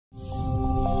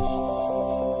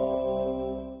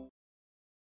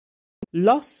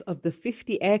Loss of the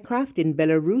 50 aircraft in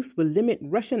Belarus will limit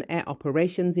Russian air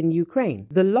operations in Ukraine.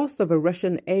 The loss of a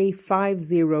Russian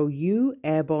A-50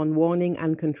 airborne warning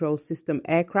and control system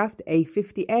aircraft,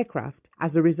 A-50 aircraft,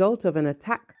 as a result of an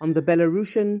attack on the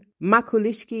Belarusian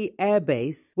Makulishki air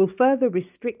base will further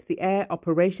restrict the air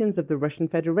operations of the Russian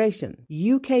Federation.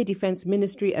 UK Defence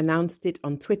Ministry announced it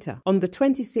on Twitter. On the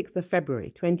 26th of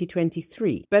February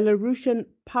 2023, Belarusian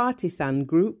partisan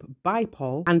group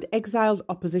BIPOL and exiled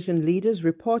opposition leaders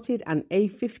reported an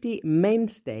A-50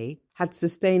 mainstay had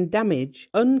sustained damage,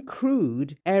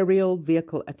 uncrewed aerial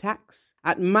vehicle attacks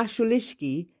at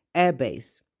Mashulishki Air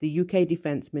Base, the UK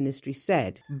Defence Ministry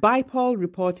said. BIPOL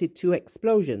reported 2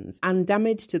 explosions and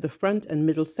damage to the front and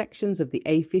middle sections of the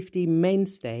A-50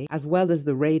 mainstay, as well as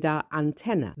the radar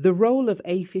antenna. The role of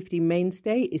A-50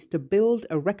 mainstay is to build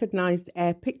a recognised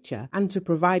air picture and to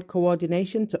provide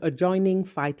coordination to adjoining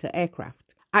fighter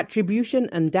aircraft. Attribution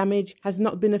and damage has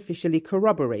not been officially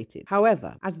corroborated.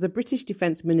 However, as the British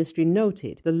Defence Ministry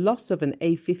noted, the loss of an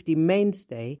A-50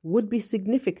 mainstay would be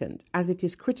significant as it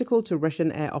is critical to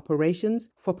Russian air operations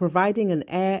for providing an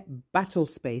air battle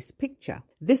space picture.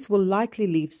 This will likely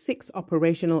leave 6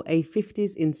 operational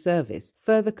A-50s in service,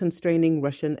 further constraining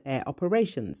Russian air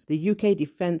operations, the UK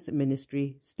Defence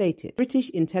Ministry stated. British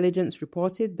intelligence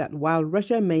reported that while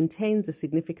Russia maintains a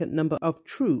significant number of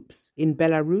troops in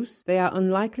Belarus, they are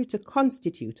unlikely to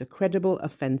constitute a credible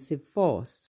offensive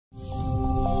force.